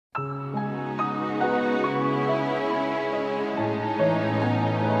他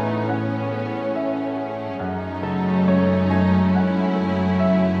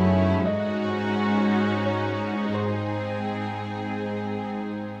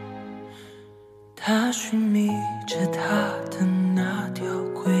寻觅着他的那条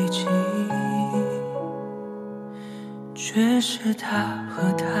轨迹，却是他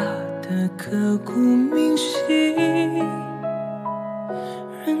和他的刻骨铭心。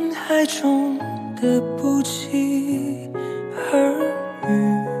人海中的不期而遇，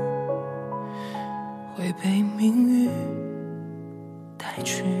会被命运带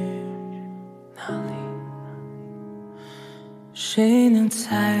去哪里？谁能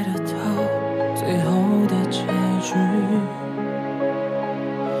猜得透最后的结局？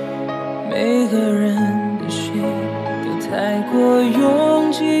每个人的心都太过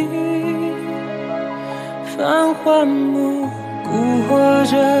拥挤，繁华幕蛊惑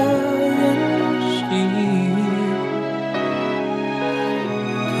着人心，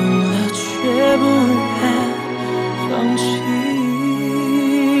痛了却不愿放弃。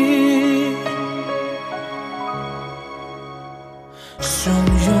汹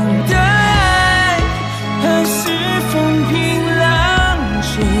涌的爱何时风平浪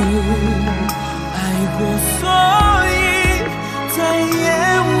静？爱过所以再也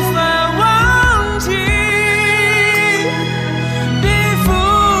无法忘记，背负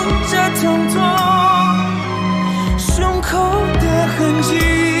着疼痛胸口的痕迹，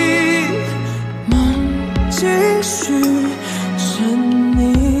梦继续沉溺，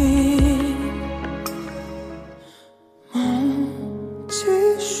梦继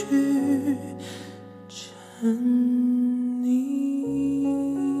续沉溺。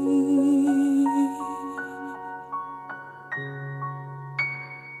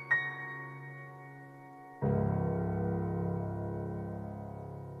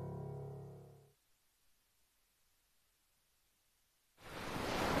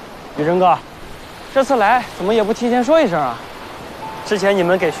雨生哥，这次来怎么也不提前说一声啊？之前你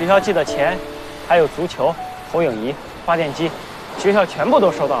们给学校寄的钱，还有足球、投影仪、发电机，学校全部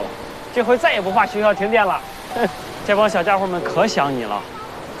都收到了。这回再也不怕学校停电了。哼，这帮小家伙们可想你了，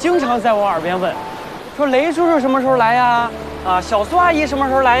经常在我耳边问，说雷叔叔什么时候来呀？啊，小苏阿姨什么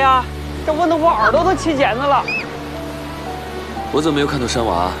时候来呀？这问得我耳朵都起茧子了。我怎么没有看到山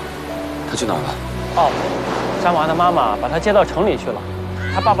娃？她去哪儿了？哦，山娃的妈妈把她接到城里去了。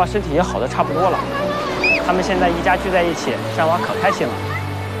他爸爸身体也好的差不多了，他们现在一家聚在一起，山娃可开心了。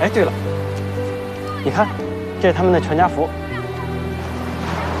哎，对了，你看，这是他们的全家福。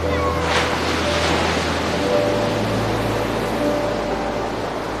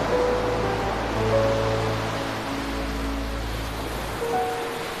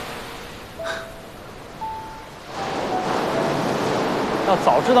要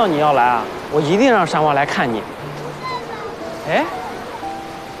早知道你要来啊，我一定让山娃来看你。哎。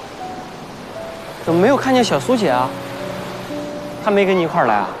怎么没有看见小苏姐啊？她没跟你一块儿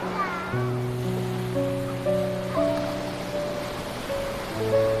来啊？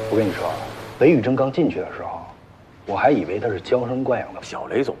我跟你说，雷宇峥刚进去的时候，我还以为他是娇生惯养的小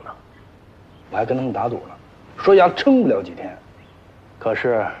雷总呢，我还跟他们打赌呢，说丫撑不了几天。可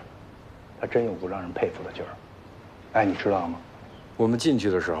是，他真有股让人佩服的劲儿。哎，你知道吗？我们进去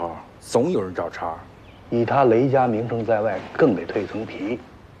的时候，总有人找茬，以他雷家名声在外，更得蜕层皮。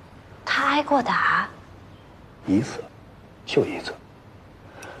他挨过打，一次，就一次。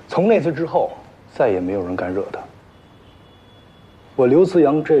从那次之后，再也没有人敢惹他。我刘思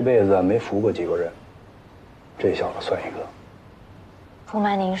阳这辈子没服过几个人，这小子算一个。不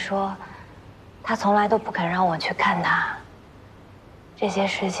瞒您说，他从来都不肯让我去看他。这些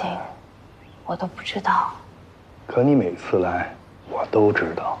事情，我都不知道。可你每次来，我都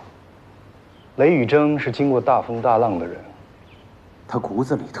知道。雷宇峥是经过大风大浪的人。他骨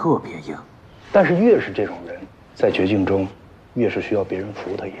子里特别硬，但是越是这种人，在绝境中，越是需要别人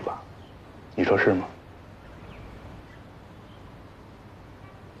扶他一把。你说是吗？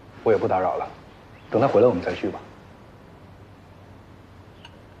我也不打扰了，等他回来我们再聚吧。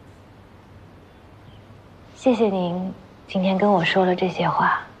谢谢您今天跟我说了这些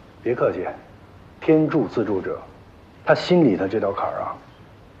话。别客气，天助自助者，他心里的这道坎儿啊，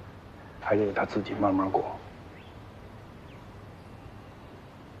还得他自己慢慢过。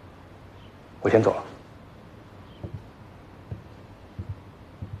我先走了。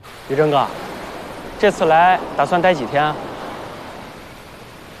于峥哥，这次来打算待几天啊？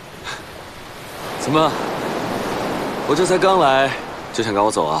怎么？我这才刚来，就想赶我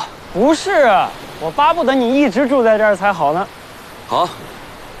走啊？不是，我巴不得你一直住在这儿才好呢。好，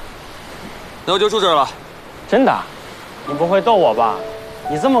那我就住这儿了。真的？你不会逗我吧？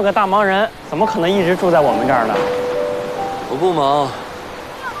你这么个大忙人，怎么可能一直住在我们这儿呢？我不忙，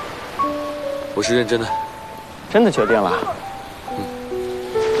我是认真的。真的决定了？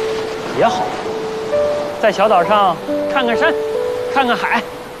也好，在小岛上看看山，看看海，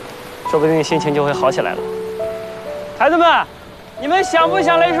说不定心情就会好起来了。孩子们，你们想不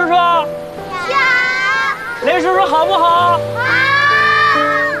想雷叔叔？想。雷叔叔好不好？好。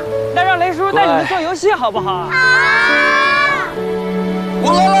那让雷叔叔带你们做游戏好不好？好。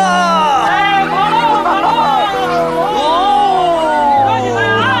我来了！哎，跑喽跑喽！哦，让你们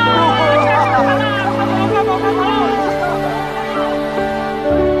快跑！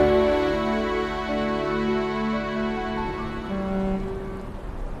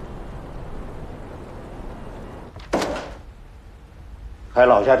开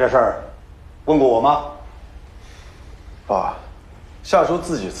老夏这事儿，问过我吗？爸，夏叔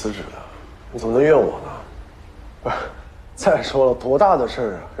自己辞职的，你怎么能怨我呢？不是，再说了，多大的事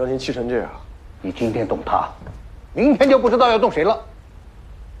儿啊，让您气成这样？你今天动他，明天就不知道要动谁了。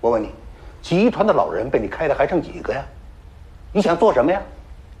我问你，集团的老人被你开的还剩几个呀？你想做什么呀？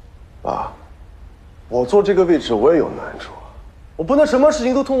爸，我坐这个位置我也有难处，我不能什么事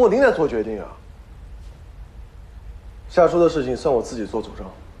情都通过您来做决定啊。夏叔的事情算我自己做主张，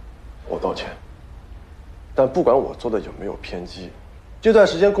我道歉。但不管我做的有没有偏激，这段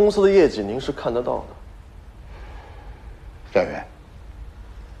时间公司的业绩您是看得到的。夏元，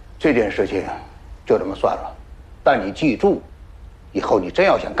这件事情就这么算了，但你记住，以后你真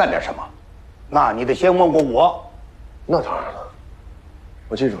要想干点什么，那你得先问过我。那当然了，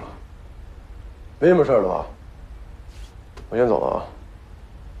我记住了。没什么事儿了吧？我先走了啊。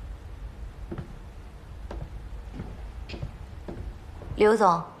刘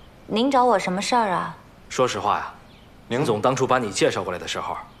总，您找我什么事儿啊？说实话呀，宁总当初把你介绍过来的时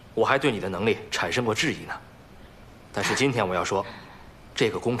候，我还对你的能力产生过质疑呢。但是今天我要说，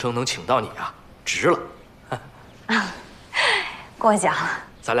这个工程能请到你啊，值了。过奖了。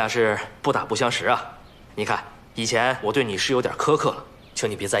咱俩是不打不相识啊。你看，以前我对你是有点苛刻了，请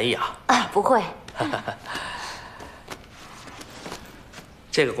你别在意啊。不会。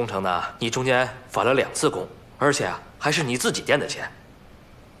这个工程呢，你中间返了2次工，而且啊，还是你自己垫的钱。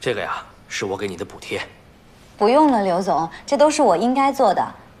这个呀，是我给你的补贴。不用了，刘总，这都是我应该做的，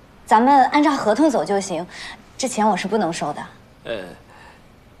咱们按照合同走就行，这钱我是不能收的。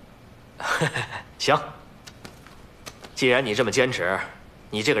行，既然你这么坚持，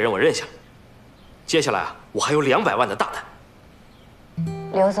你这个人我认下。接下来啊，我还有200万的大单。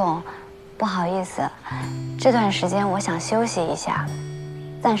刘总，不好意思，这段时间我想休息一下，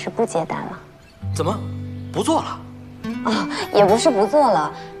暂时不接单了。怎么，不做了？哦，也不是不做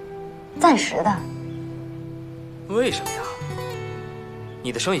了，暂时的。为什么呀？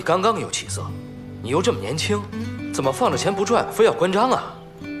你的生意刚刚有起色，你又这么年轻，怎么放着钱不赚，非要关张啊？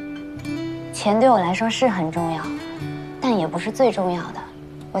钱对我来说是很重要，但也不是最重要的。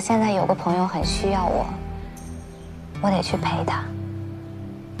我现在有个朋友很需要我，我得去陪他。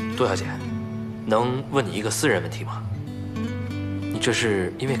杜小姐，能问你一个私人问题吗？你这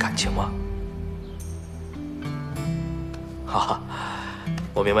是因为感情吗？哈，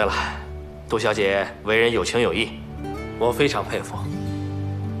我明白了，杜小姐为人有情有义，我非常佩服。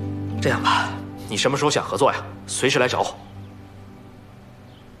这样吧，你什么时候想合作呀？随时来找我。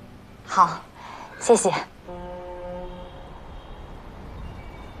好，谢谢。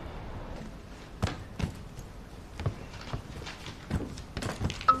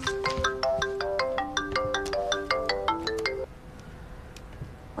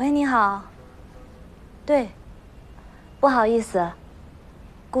喂，你好。对。不好意思，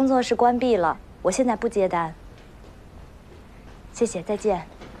工作室关闭了，我现在不接单。谢谢，再见。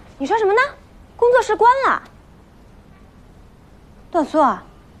你说什么呢？工作室关了？段苏，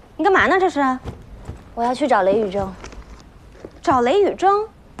你干嘛呢？这是？我要去找雷宇峥。找雷宇峥？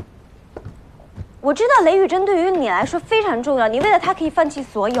我知道雷宇峥对于你来说非常重要，你为了他可以放弃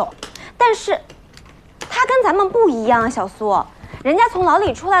所有，但是他跟咱们不一样啊，小苏，人家从牢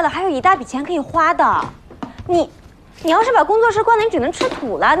里出来了，还有一大笔钱可以花的。你要是把工作室关了，你只能吃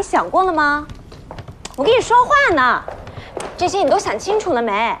土了，你想过了吗？我跟你说话呢，这些你都想清楚了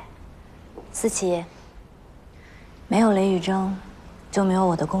没？思琪，没有雷宇峥，就没有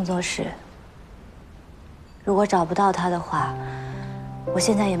我的工作室。如果找不到他的话，我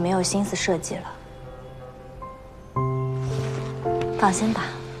现在也没有心思设计了。放心吧。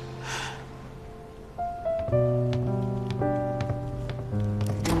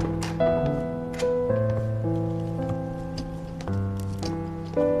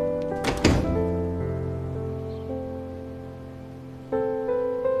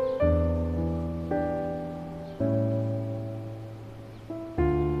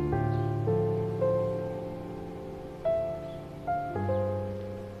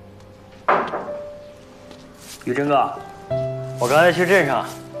宇真哥，我刚才去镇上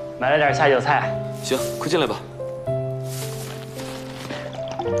买了点下酒菜。行，快进来吧。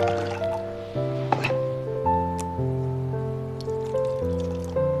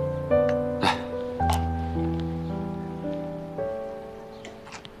来，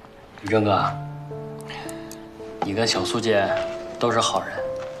宇真哥，你跟小苏姐都是好人，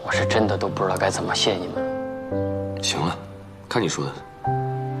我是真的都不知道该怎么谢你们。行了，看你说的，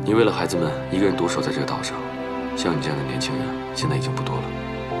你为了孩子们一个人独守在这个岛上，像你这样的年轻人现在已经不多了。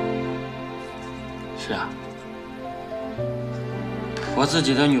是啊，我自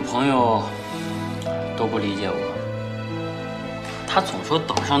己的女朋友都不理解我，她总说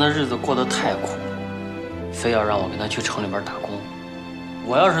岛上的日子过得太苦，非要让我跟她去城里边打工。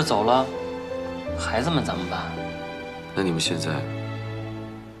我要是走了，孩子们怎么办？那你们现在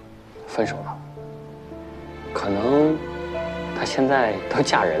分手了，可能她现在都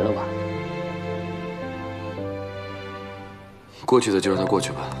嫁人了吧？过去的就让它过去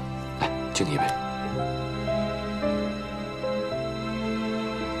吧。来，敬你一杯。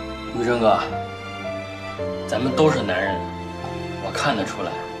宇真哥，咱们都是男人，我看得出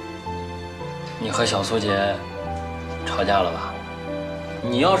来，你和小苏姐吵架了吧？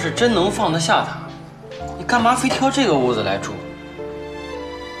你要是真能放得下她，你干嘛非挑这个屋子来住？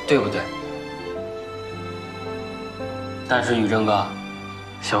对不对？但是宇真哥，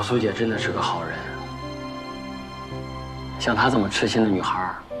小苏姐真的是个好人，像她这么痴心的女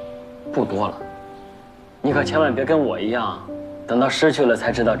孩不多了，你可千万别跟我一样。等到失去了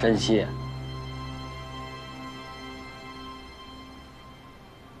才知道珍惜。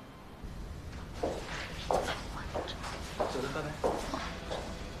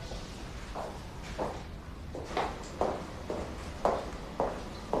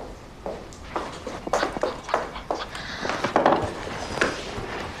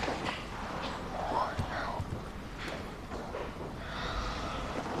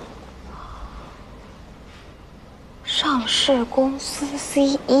上市公司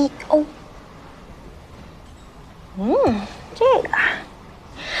CEO。这个啊，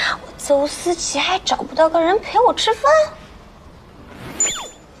我走死期还找不到个人陪我吃饭。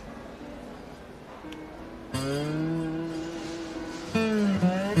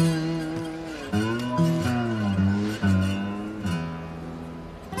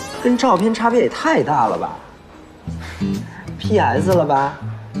跟照片差别也太大了吧 ？PS 了吧？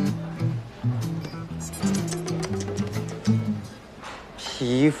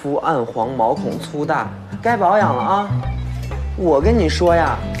皮肤暗黄，毛孔粗大，该保养了啊！我跟你说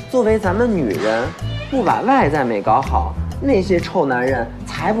呀，作为咱们女人，不把外在美搞好，那些臭男人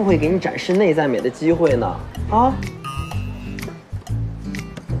才不会给你展示内在美的机会呢！啊！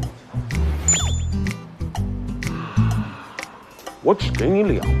我只给你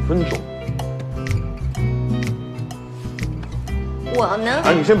2分钟。我能？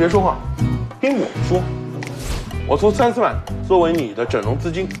哎，你先别说话，听我说。我出30万作为你的整容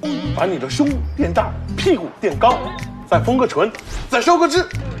资金，把你的胸变大，屁股变高，再丰个唇，再收个痣，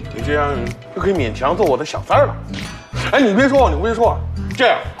你这样就可以勉强做我的小三儿了。哎，你别说，这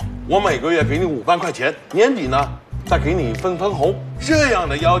样我每个月给你5万块钱，年底呢再给你分红，这样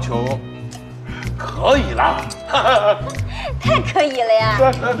的要求可以啦。太可以了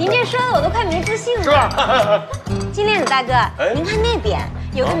呀！您这说的我都快没自信了。是吧？金链子大哥，您看那边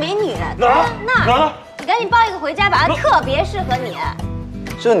有个美女，哪？你赶紧抱一个回家吧，她特别适合你。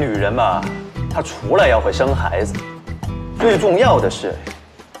这女人嘛，她除了要会生孩子，最重要的是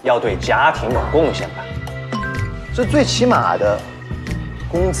要对家庭有贡献吧。这最起码的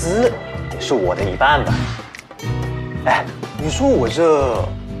工资也是我的1半吧。哎，你说我这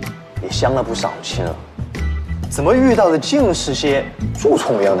也相了不少亲了，怎么遇到的尽是些蛀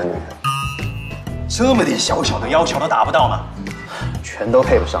虫一样的女人？这么点小小的要求都达不到吗？全都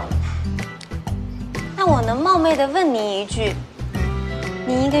配不上。那我能冒昧的问你一句，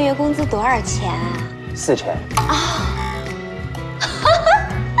你1个月工资多少钱啊？4000。啊！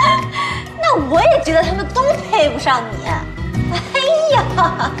那我也觉得他们都配不上你。哎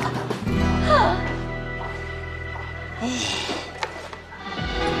呀！哎，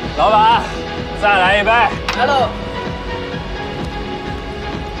老板，再来一杯。来喽。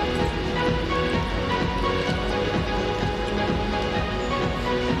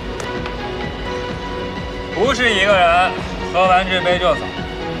不是一个人，喝完这杯就走，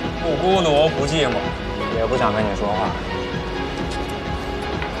不孤独不寂寞，也不想跟你说话。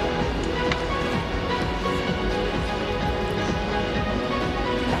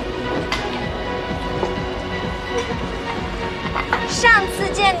上次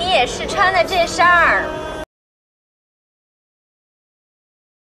见你也是穿的这身儿。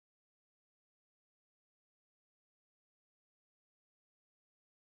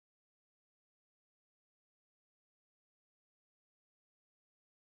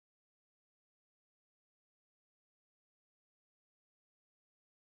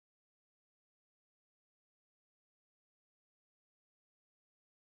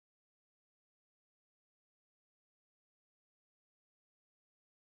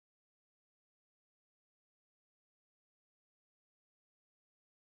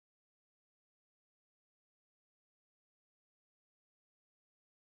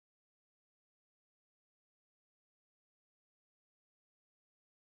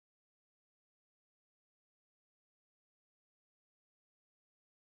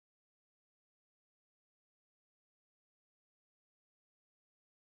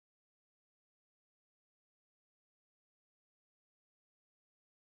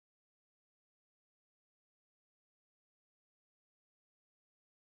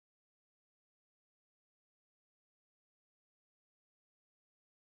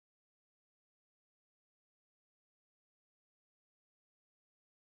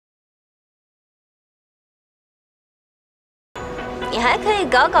还可以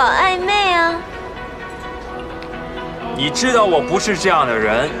搞搞暧昧啊。你知道我不是这样的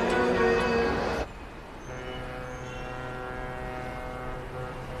人。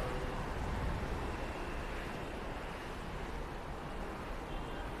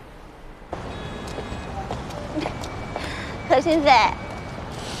可心飞，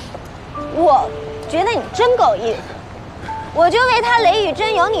我觉得你真够意思，我就为他雷宇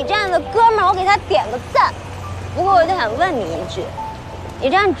真有你这样的哥们儿，我给他点个赞。不过我就想问你一句，你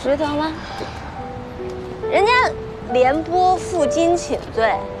这样值得吗？人家连波负荆请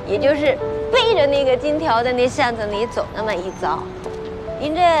罪，也就是背着那个金条在那巷子里走那么一遭，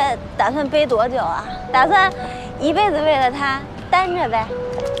您这打算背多久啊？打算一辈子为了他单着呗？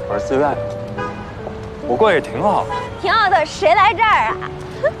我是自愿的，不过也挺好的。挺好的，谁来这儿啊？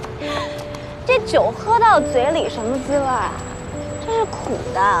这酒喝到嘴里什么滋味啊？这是苦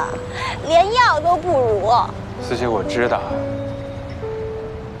的，连药都不如。思琪，我知道，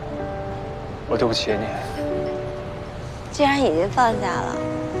我对不起你。既然已经放下了，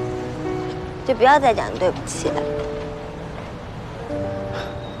就不要再讲对不起了。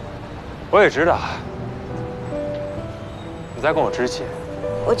我也知道，你在跟我置气。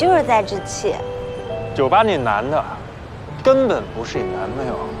我就是在置气。酒吧那男的，根本不是你男朋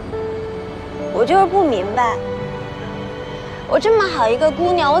友。我就是不明白，我这么好一个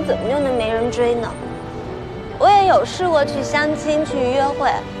姑娘，我怎么就能没人追呢？我也有试过去相亲、去约会，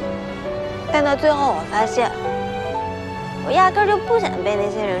但到最后我发现，我压根儿就不想被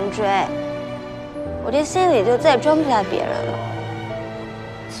那些人追，我这心里就再装不下别人了。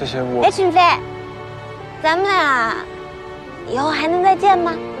思琪，我……哎，群飞，咱们俩以后还能再见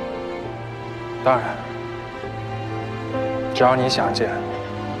吗？当然，只要你想见，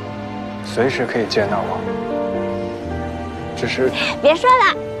随时可以见到我。只是别说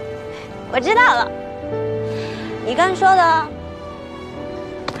了，我知道了。你刚说的，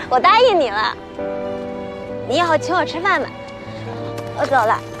我答应你了。你以后请我吃饭吧。我走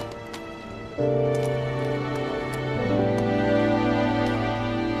了。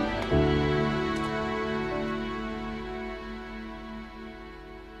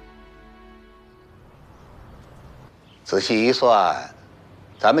仔细一算，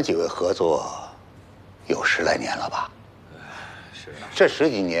咱们几位合作有10来年了吧？是啊。这10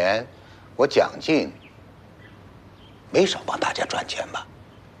几年，我蒋劲没少帮大家赚钱吧？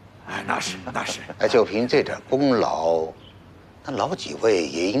哎，那是。哎，就凭这点功劳，那老几位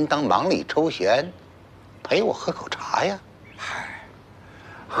也应当忙里抽闲，陪我喝口茶呀。嗨，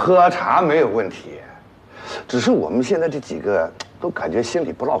喝茶没有问题，只是我们现在这几个都感觉心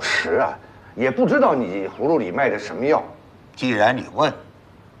里不落实啊。也不知道你葫芦里卖的什么药。既然你问，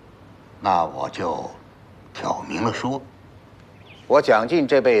那我就挑明了说。我蒋劲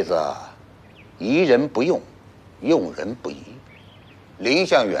这辈子疑人不用，用人不疑。林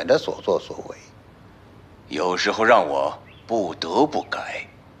向远的所作所为，有时候让我不得不改。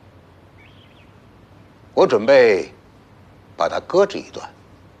我准备把他搁置一段。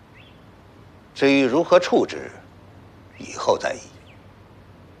至于如何处置，以后再议。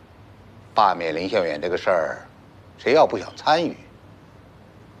罢免林向远这个事儿，谁要不想参与，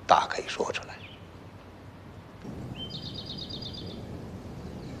大可以说出来。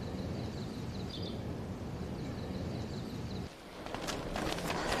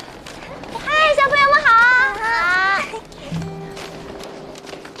嗨，小朋友们好！好。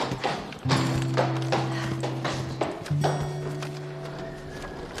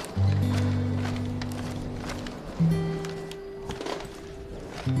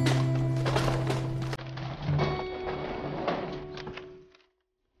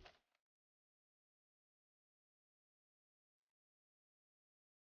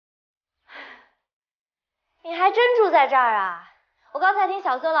你还真住在这儿啊？我刚才听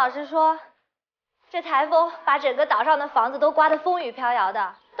小孙老师说，这台风把整个岛上的房子都刮得风雨飘摇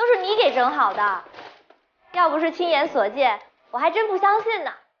的，都是你给整好的。要不是亲眼所见，我还真不相信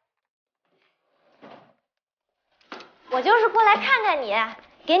呢。我就是过来看看你，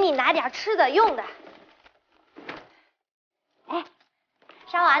给你拿点吃的用的。哎，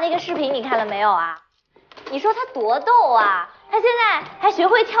沙娃那个视频你看了没有啊？你说他多逗啊！他现在还学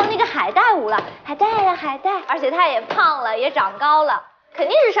会跳那个海带舞了，海带呀海带，而且他也胖了，也长高了，肯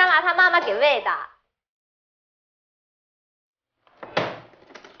定是沙娃他妈妈给喂的。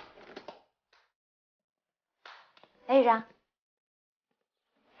雷宇章，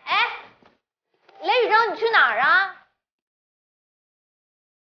哎，雷宇章，你去哪儿啊？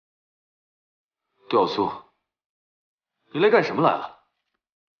杜晓苏，你来干什么来了？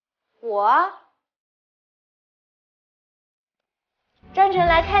我专程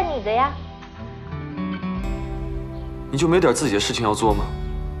来看你的呀。你就没点自己的事情要做吗？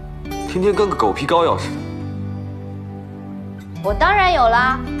天天跟个狗皮膏药似的。我当然有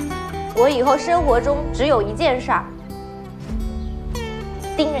啦，我以后生活中只有一件事儿，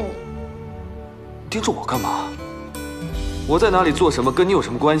盯着你。盯着我干嘛？我在哪里做什么，跟你有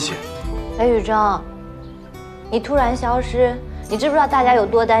什么关系？雷宇峥，你突然消失，你知不知道大家有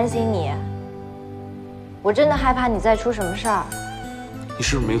多担心你？我真的害怕你再出什么事儿。你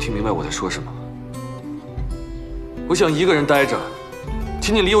是不是没有听明白我在说什么？我想一个人待着，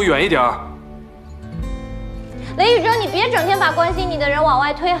请你离我远一点儿。雷宇峥，你别整天把关心你的人往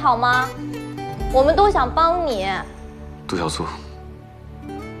外推好吗？我们都想帮你。杜小苏，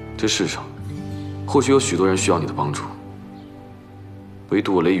这世上或许有许多人需要你的帮助，唯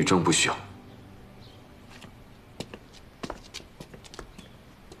独我雷宇峥不需要。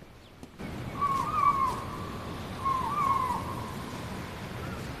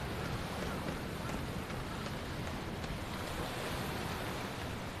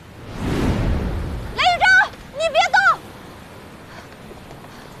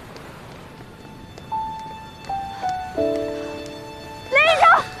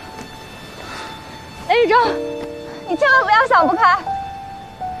雷宇峥，你千万不要想不开，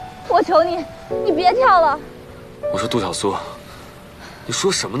我求你，你别跳了。我说杜小苏，你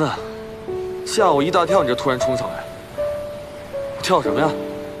说什么呢？吓我一大跳，你就突然冲上来，我跳什么呀？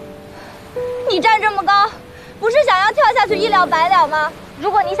你站这么高，不是想要跳下去一了百了吗？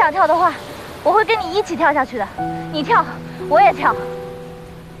如果你想跳的话，我会跟你一起跳下去的。你跳，我也跳。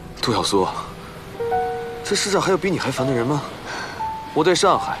杜小苏，这世上还有比你还烦的人吗？我在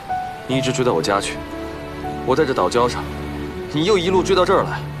上海，你一直追到我家去；我在这岛礁上，你又一路追到这儿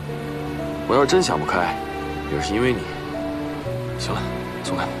来。我要是真想不开，也是因为你。行了，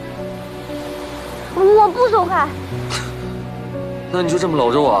松开。我不松开。那你就这么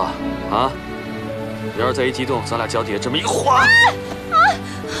搂着我啊？啊？你要是再一激动，咱俩脚底下这么一滑，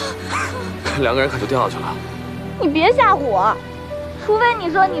两个人可就掉下去了。你别吓唬我，除非你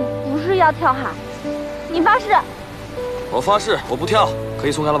说你不是要跳海，你发誓。我发誓，我不跳，可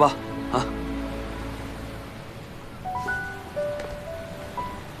以松开了吧？啊！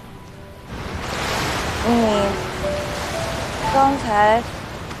你刚才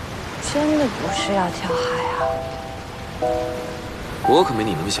真的不是要跳海啊？我可没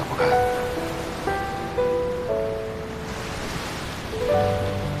你那么想不开。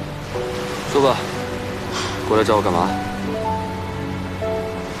说吧，过来找我干嘛？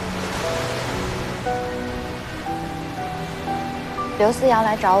刘思阳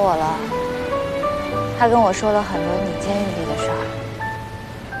来找我了，他跟我说了很多你监狱里的事儿。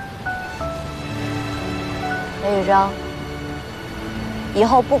雷宇峥，以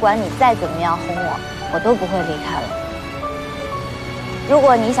后不管你再怎么样哄我，我都不会离开了。如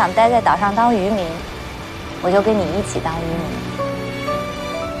果你想待在岛上当渔民，我就跟你一起当渔民；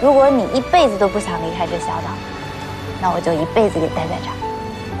如果你一辈子都不想离开这小岛，那我就一辈子给待在这儿。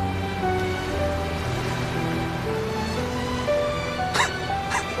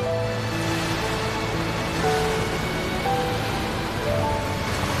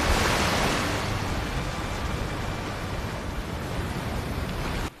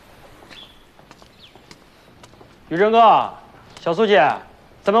宇峥哥，小苏姐，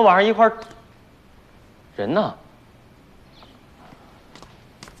咱们晚上一块儿。人呢？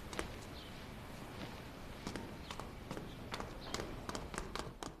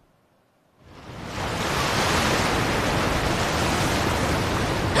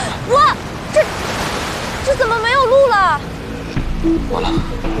哇，这怎么没有路了？完了，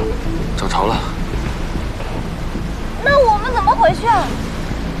涨潮了。那我们怎么回去啊？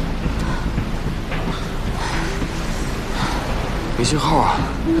没信号啊！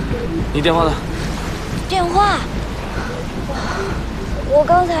你电话呢？电话？我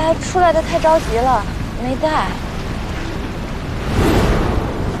刚才出来的太着急了，没带。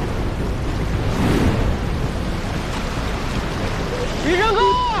宇峥哥，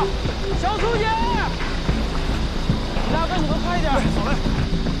小苏姐，大哥你们快点，走嘞！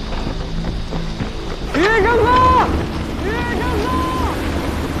宇峥哥，宇峥哥。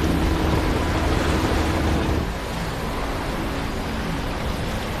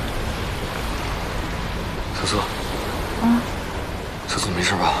小苏，小苏，你没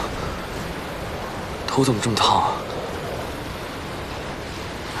事吧？头怎么这么烫啊？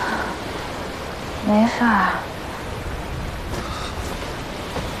没事儿。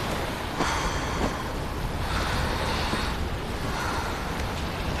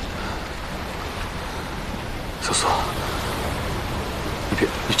小苏，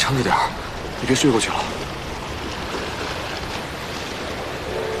你撑着点儿，你别睡过去了。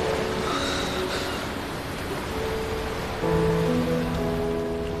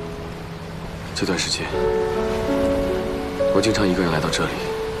这段时间，我经常一个人来到这里，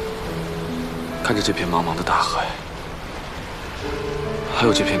看着这片茫茫的大海，还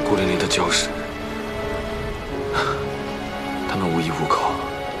有这片孤零零的礁石，他们无依无靠，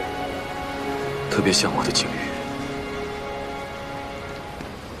特别像我的境遇。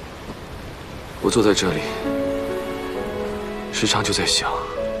我坐在这里，时常就在想，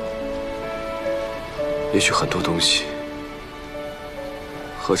也许很多东西，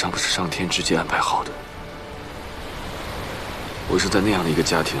何尝不是上天直接安排好的？我是在那样的一个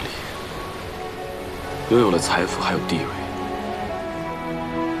家庭里，拥有了财富还有地位，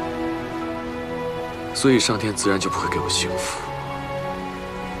所以上天自然就不会给我幸福。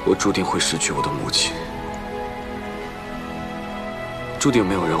我注定会失去我的母亲，注定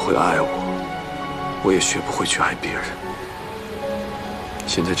没有人会爱我，我也学不会去爱别人。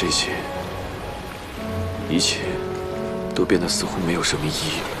现在这些，一切都变得似乎没有什么意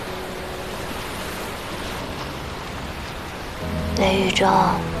义了。雷宇峥，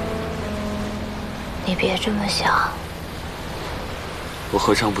你别这么想。我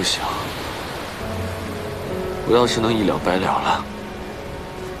何尝不想？我要是能一了百了了，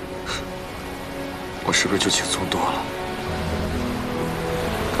我是不是就轻松多了？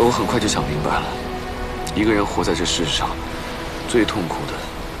可我很快就想明白了，一个人活在这世上，最痛苦的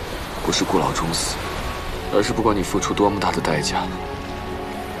不是孤老终死，而是不管你付出多么大的代价，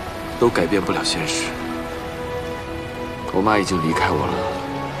都改变不了现实。我妈已经离开我了，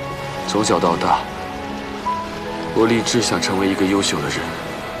从小到大，我立志想成为一个优秀的人，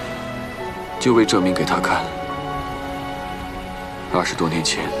就为证明给她看，20多年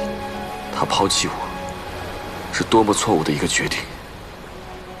前，她抛弃我，是多么错误的一个决定。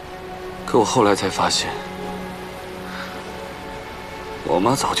可我后来才发现，我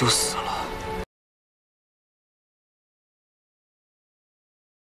妈早就死了。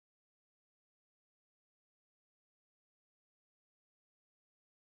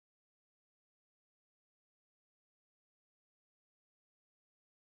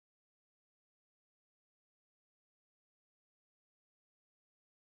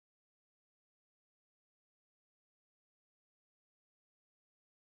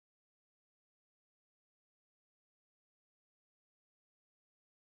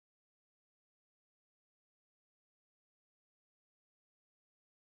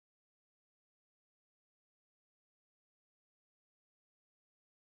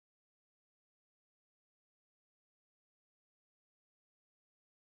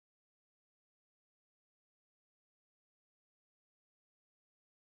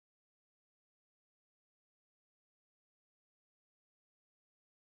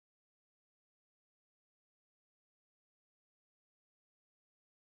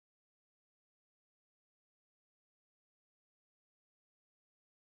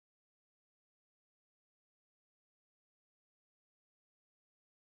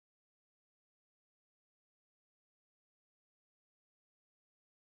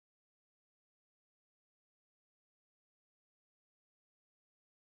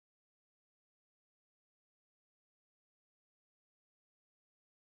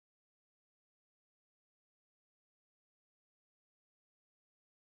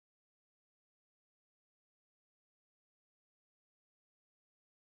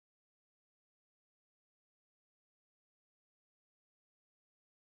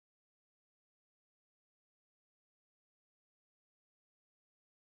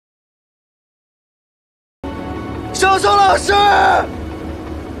小宋老师，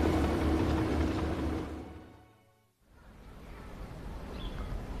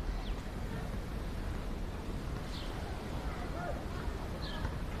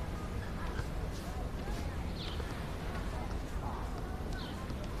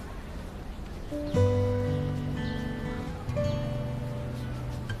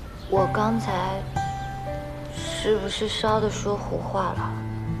我刚才是不是烧的说胡话了？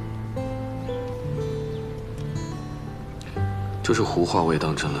就是胡话，我也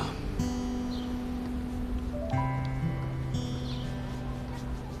当真了。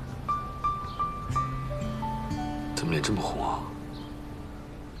怎么脸这么红啊？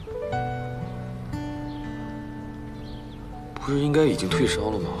不是应该已经退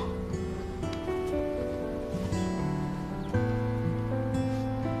烧了吗？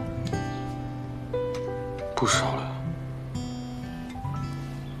不烧了。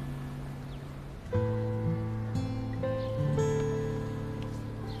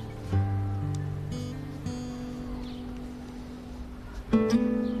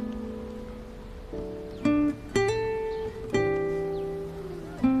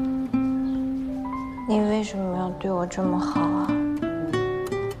你为什么要对我这么好啊？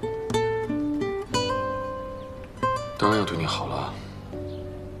当然要对你好了。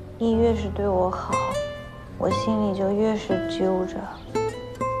你越是对我好，我心里就越是揪着，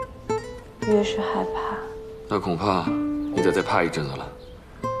越是害怕。那恐怕你得再怕一阵子了。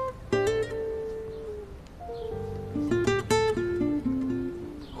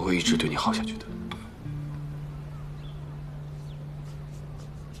我会一直对你好下去的。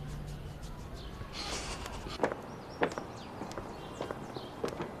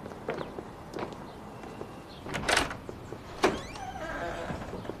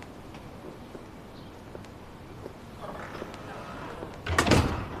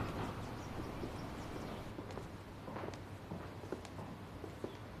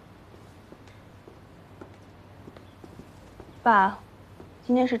爸，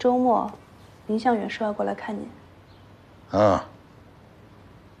今天是周末，林向远说要过来看您。嗯。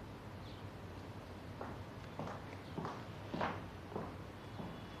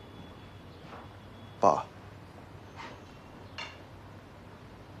爸，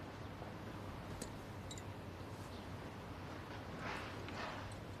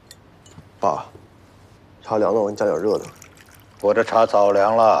爸，茶凉了，我给你加点热的。我这茶早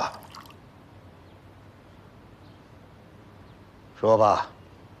凉了。说吧，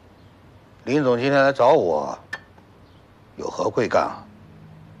林总今天来找我，有何贵干？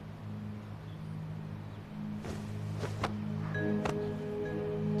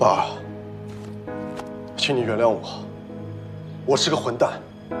爸，请你原谅我，我是个混蛋，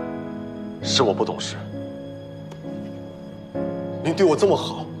是我不懂事。您对我这么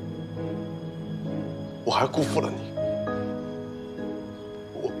好，我还辜负了你。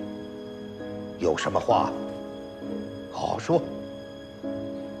我有什么话，好好说。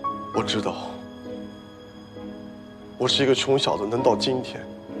我知道，我是一个穷小子，能到今天，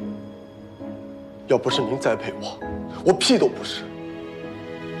要不是您栽培我，我屁都不是。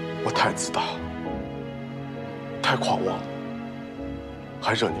我太自大，太狂妄了，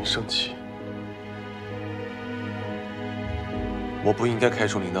还惹您生气。我不应该开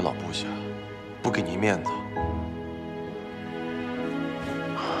除您的老部下，不给您面子。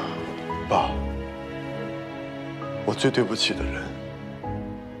爸，我最对不起的人，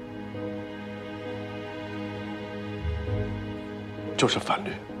就是樊律。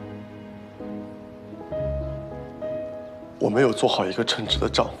我没有做好一个称职的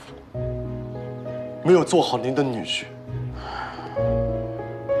丈夫，没有做好您的女婿。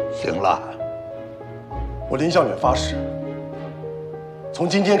行了，我林向远发誓，从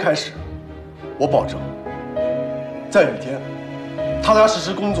今天开始，我保证，在雨天，踏踏实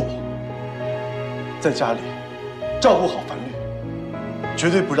实工作，在家里照顾好樊律，绝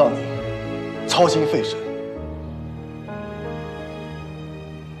对不让你操心费神。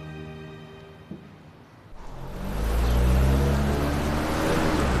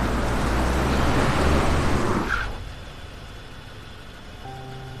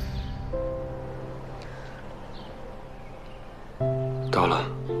到了，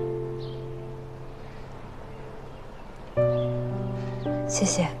谢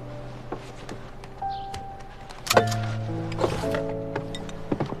谢。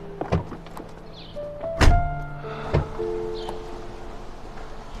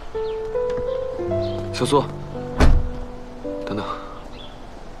小苏，等等。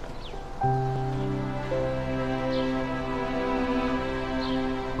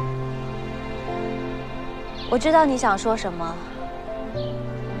我知道你想说什么。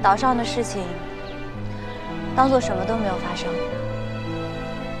岛上的事情，当做什么都没有发生。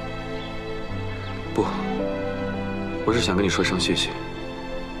不，我是想跟你说声谢谢。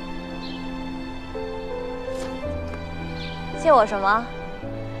谢我什么？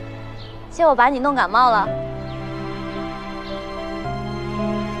谢我把你弄感冒了？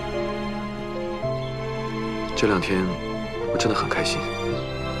这2天我真的很开心，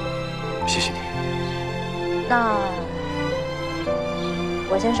谢谢你。那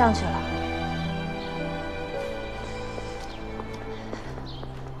我先上去了。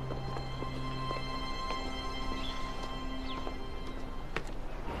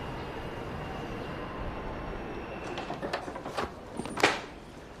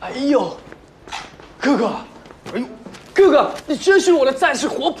哎呦，哥哥，哎呦，哥哥，你真是我的战士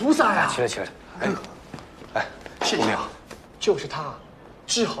活菩萨呀！起来，起来，哎，谢谢啊，就是他，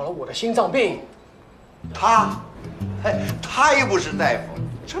治好了我的心脏病。他，哎，他又不是大夫，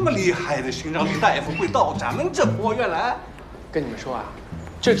这么厉害的心脏病大夫会到咱们这博院来？跟你们说啊，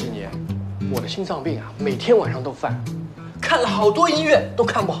这几年我的心脏病啊，每天晚上都犯，看了好多医院都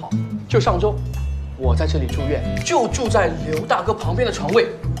看不好。就上周，我在这里住院，就住在刘大哥旁边的床位。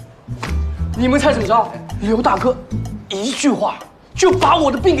你们猜怎么着？刘大哥一句话就把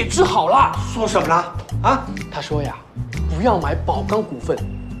我的病给治好了。说什么了？啊？他说呀，不要买宝钢股份，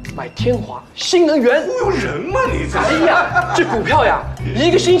买天华新能源。忽悠人吗你这？哎呀，这股票呀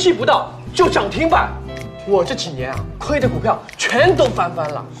，1个星期不到就涨停板。我这几年啊，亏的股票全都翻番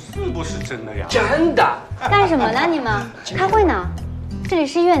了。是不是真的呀？真的。干什么呢你们？开会呢？这里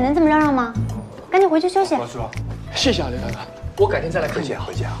是医院，能这么嚷嚷吗？赶紧回去休息。是吧？谢谢啊，刘大哥，我改天再来看你。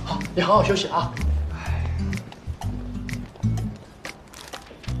回家。好，你好好休息啊。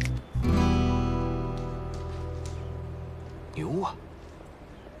牛啊！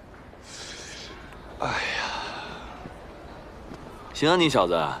哎呀，行啊，你小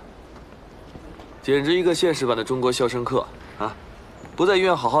子，简直一个现实版的中国肖申克啊！不在医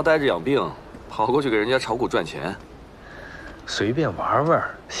院好好待着养病，跑过去给人家炒股赚钱。随便玩玩，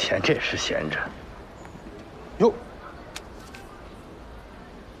闲着也是闲着。哟，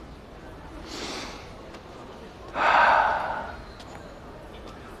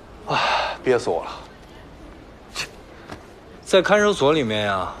啊，憋死我了！在看守所里面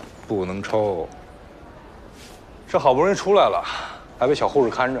呀，不能抽。这好不容易出来了，还被小护士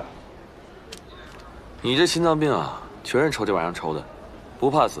看着。你这心脏病啊，全是抽这玩意儿抽的，不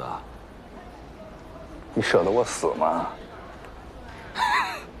怕死啊？你舍得我死吗？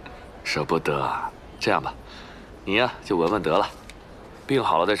舍不得啊。这样吧，你呀就闻闻得了，病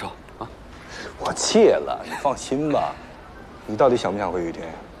好了再抽啊。我戒了，你放心吧。你到底想不想回雨天？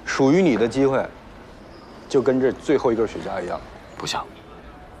属于你的机会，就跟这最后一根雪茄一样。不想。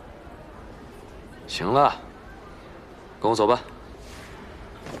行了，跟我走吧。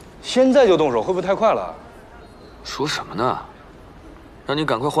现在就动手，会不会太快了？说什么呢？让你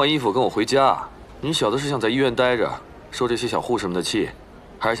赶快换衣服跟我回家。你小子是想在医院待着，受这些小护士们的气，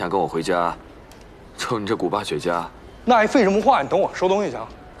还是想跟我回家，抽你这古巴雪茄？那还废什么话？你等我收东西去啊。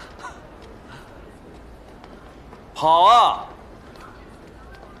好啊。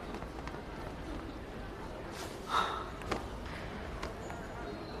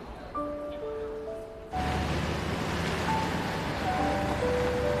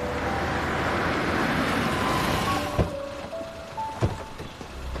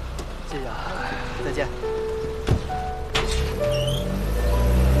谢谢啊，再见。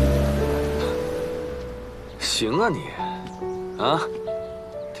行啊你，啊，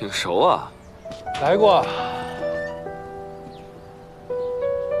挺熟啊。来过。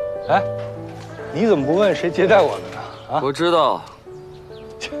哎，你怎么不问谁接待我的呢？啊，我知道。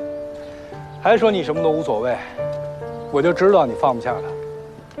还说你什么都无所谓，我就知道你放不下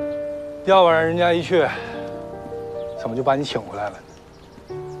他。要不然人家一去，怎么就把你请回来了？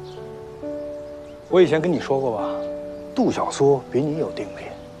我以前跟你说过吧，杜晓苏比你有定力，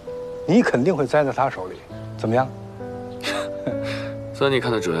你肯定会栽在他手里，怎么样？算你看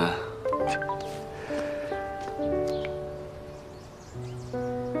得准。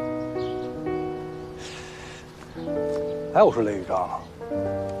哎，我说雷宇章，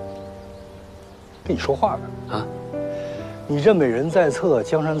跟你说话呢啊！你这美人在侧，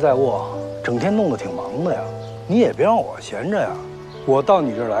江山在握，整天弄得挺忙的呀，你也别让我闲着呀。我到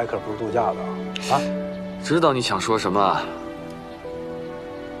你这儿来可不是度假的。啊，知道你想说什么。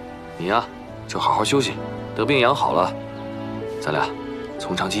你呀，就好好休息，等病养好了，咱俩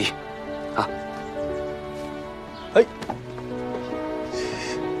从长计议，啊。哎，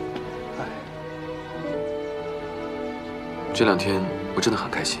这2天我真的很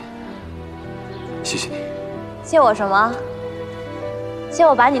开心，谢谢你。谢我什么？谢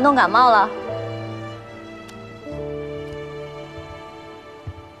我把你弄感冒了？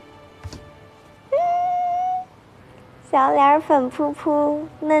小脸粉扑扑，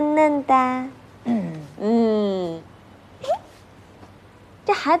嫩嫩的。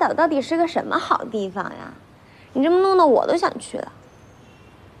这海岛到底是个什么好地方呀？你这么弄得我都想去了。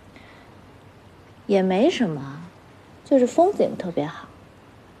也没什么，就是风景特别好。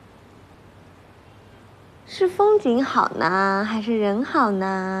是风景好呢，还是人好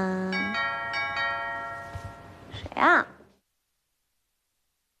呢？谁啊？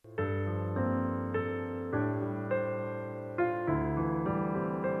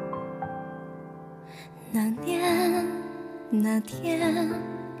那天，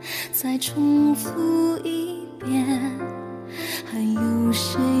再重复一遍，还有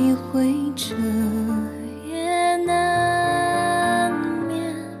谁会这也难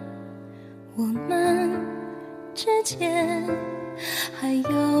免？我们之间还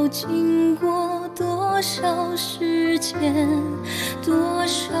要经过多少时间，多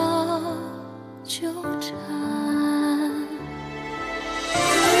少纠缠？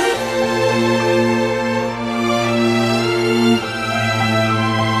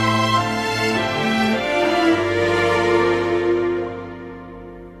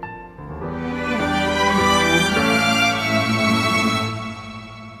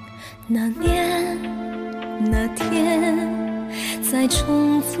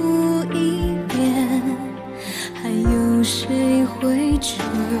重复一遍，还有谁会彻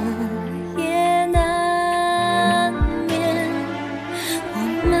夜难眠？我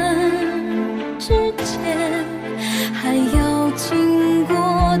们之间还要经过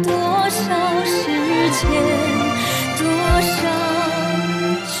多少时间，多少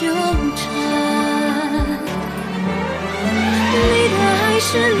纠缠？你的爱是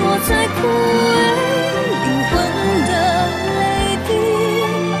落在枯